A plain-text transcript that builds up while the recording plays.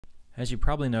As you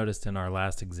probably noticed in our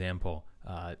last example,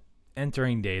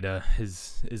 entering data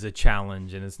is a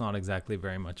challenge and it's not exactly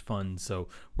very much fun. So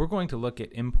we're going to look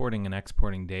at importing and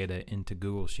exporting data into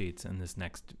Google Sheets in this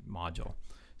next module.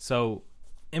 So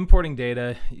importing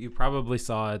data, you probably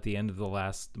saw at the end of the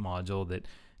last module that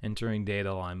entering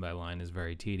data line by line is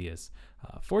very tedious.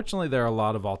 Fortunately, there are a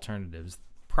lot of alternatives.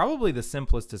 Probably the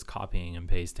simplest is copying and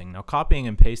pasting. Now, copying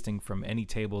and pasting from any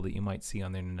table that you might see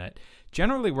on the internet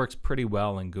generally works pretty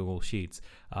well in Google Sheets.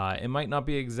 It might not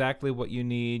be exactly what you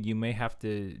need. You may have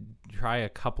to try a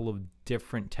couple of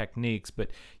different techniques, but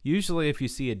usually if you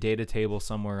see a data table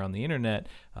somewhere on the internet,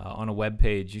 on a web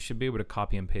page, you should be able to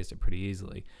copy and paste it pretty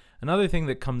easily. Another thing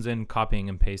that comes in copying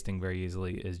and pasting very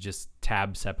easily is just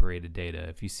tab separated data.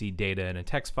 If you see data in a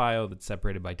text file that's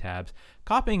separated by tabs,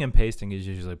 copying and pasting is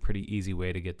usually a pretty easy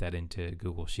way to get that into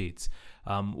Google Sheets.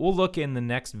 We'll look in the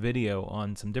next video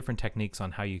on some different techniques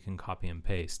on how you can copy and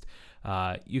paste.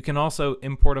 You can also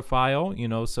import a file,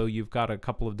 so you've got a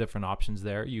couple of different options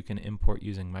there. You can import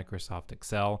using Microsoft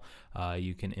Excel.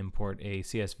 You can import a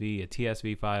CSV, a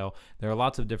TSV file. There are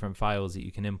lots of different files that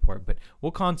you can import, but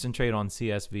we'll concentrate on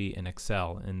CSV and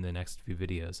Excel in the next few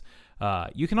videos.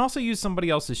 You can also use somebody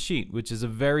else's sheet, which is a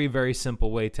very, very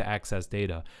simple way to access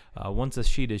data. Once a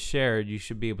sheet is shared, you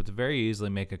should be able to very easily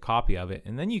make a copy of it,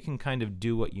 and then you can kind of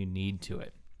do what you need to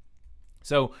it.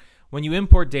 So when you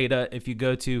import data, if you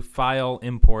go to File,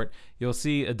 Import, you'll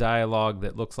see a dialog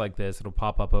that looks like this. It'll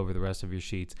pop up over the rest of your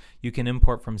sheets. You can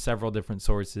import from several different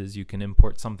sources. You can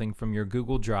import something from your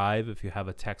Google Drive. If you have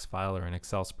a text file or an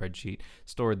Excel spreadsheet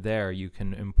stored there, you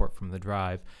can import from the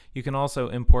drive. You can also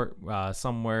import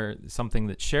something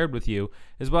that's shared with you,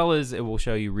 as well as it will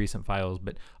show you recent files.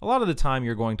 But a lot of the time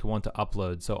you're going to want to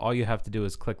upload, so all you have to do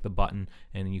is click the button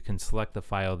and you can select the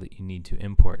file that you need to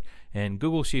import. And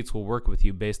Google Sheets will work with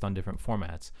you based on different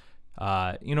formats.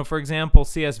 For example,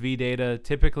 CSV data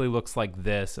typically looks like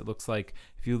this. It looks like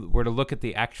if you were to look at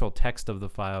the actual text of the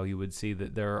file, you would see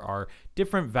that there are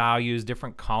different values,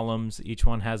 different columns. Each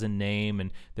one has a name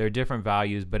and there are different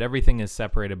values, but everything is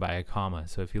separated by a comma.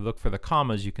 So if you look for the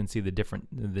commas, you can see the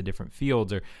different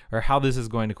fields or how this is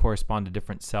going to correspond to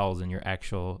different cells in your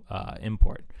actual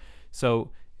import.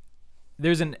 So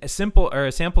there's a sample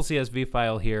CSV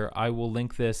file here. I will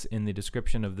link this in the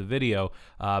description of the video,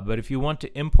 but if you want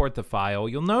to import the file,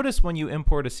 you'll notice when you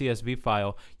import a CSV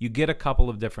file, you get a couple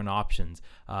of different options.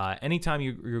 Anytime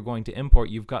you're going to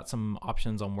import, you've got some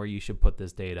options on where you should put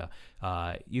this data.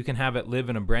 You can have it live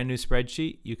in a brand new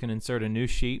spreadsheet. You can insert a new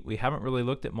sheet. We haven't really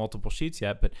looked at multiple sheets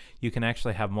yet, but you can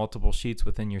actually have multiple sheets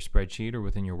within your spreadsheet or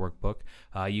within your workbook.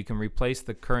 You can replace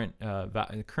the current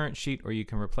sheet, or you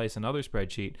can replace another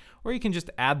spreadsheet, or you can just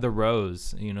add the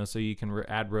rows, so you can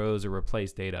add rows or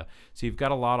replace data. So you've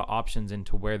got a lot of options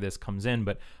into where this comes in,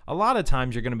 but a lot of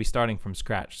times you're going to be starting from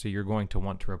scratch, so you're going to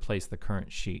want to replace the current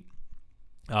sheet.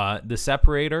 The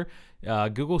separator,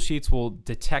 Google Sheets will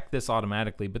detect this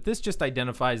automatically, but this just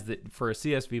identifies that for a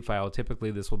CSV file,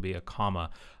 typically this will be a comma.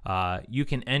 You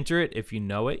can enter it if you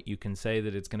know it. You can say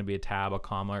that it's going to be a tab, a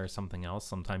comma, or something else.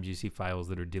 Sometimes you see files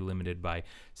that are delimited by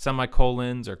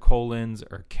semicolons or colons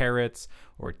or carets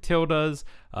or tildes.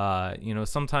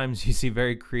 Sometimes you see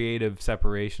very creative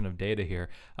separation of data here,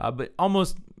 but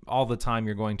almost all the time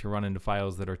you're going to run into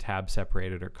files that are tab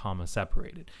separated or comma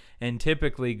separated. And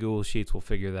typically Google Sheets will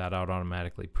figure that out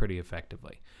automatically pretty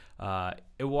effectively.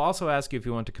 It will also ask you if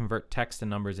you want to convert text to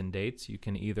numbers and dates. You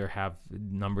can either have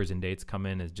numbers and dates come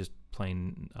in as just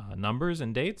plain numbers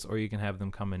and dates, or you can have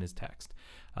them come in as text.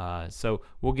 So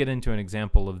we'll get into an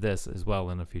example of this as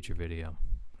well in a future video.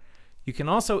 You can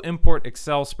also import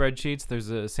Excel spreadsheets.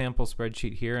 There's a sample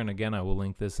spreadsheet here, and again, I will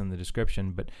link this in the description,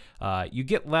 but you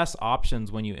get less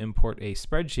options when you import a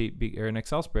spreadsheet or an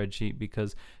Excel spreadsheet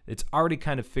because it's already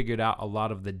kind of figured out a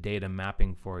lot of the data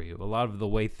mapping for you, a lot of the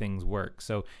way things work.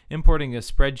 So importing a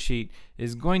spreadsheet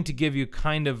is going to give you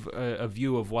kind of a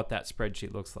view of what that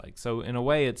spreadsheet looks like. So in a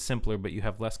way, it's simpler, but you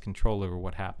have less control over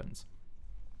what happens.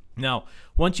 Now,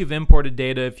 once you've imported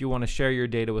data, if you want to share your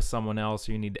data with someone else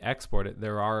or you need to export it,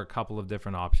 there are a couple of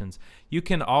different options. You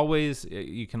can always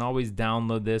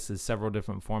download this as several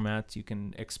different formats. You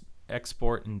can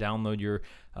export and download your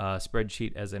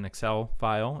spreadsheet as an Excel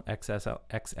file,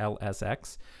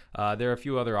 XLSX. There are a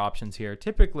few other options here.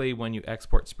 Typically, when you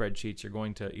export spreadsheets, you're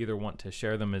going to either want to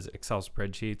share them as Excel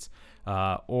spreadsheets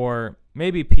or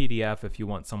maybe PDF if you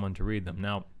want someone to read them.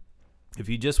 Now, if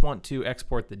you just want to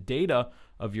export the data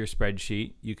of your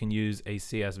spreadsheet, you can use a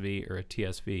CSV or a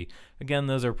TSV. Again,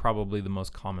 those are probably the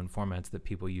most common formats that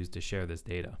people use to share this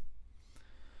data.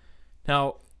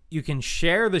 Now, You can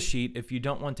share the sheet if you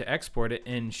don't want to export it,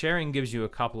 and sharing gives you a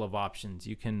couple of options.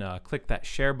 You can click that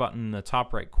share button in the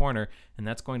top right corner, and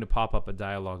that's going to pop up a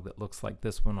dialog that looks like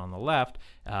this one on the left.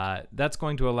 That's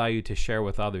going to allow you to share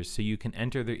with others. So you can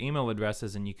enter their email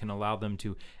addresses and you can allow them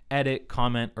to edit,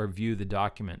 comment, or view the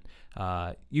document.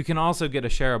 You can also get a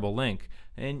shareable link.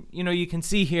 And you can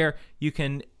see here, you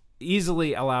can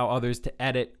easily allow others to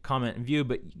edit, comment, and view,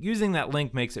 but using that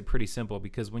link makes it pretty simple,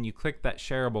 because when you click that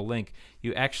shareable link,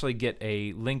 you actually get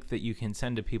a link that you can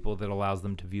send to people that allows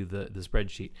them to view the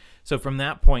spreadsheet. So from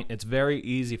that point, it's very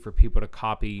easy for people to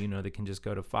copy. They can just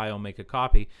go to File, Make a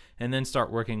Copy, and then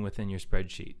start working within your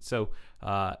spreadsheet. So,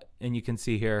 and you can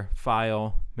see here,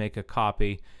 File, Make a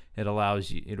Copy. It allows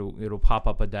you, it'll pop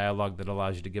up a dialog that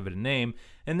allows you to give it a name,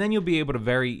 and then you'll be able to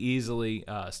very easily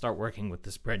start working with the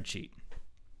spreadsheet.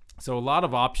 So a lot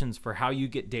of options for how you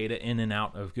get data in and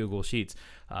out of Google Sheets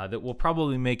that will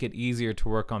probably make it easier to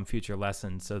work on future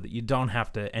lessons, so that you don't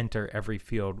have to enter every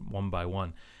field one by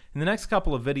one. In the next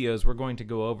couple of videos, we're going to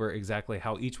go over exactly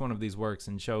how each one of these works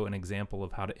and show an example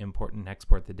of how to import and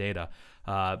export the data.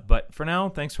 But for now,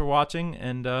 thanks for watching,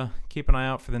 and keep an eye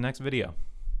out for the next video.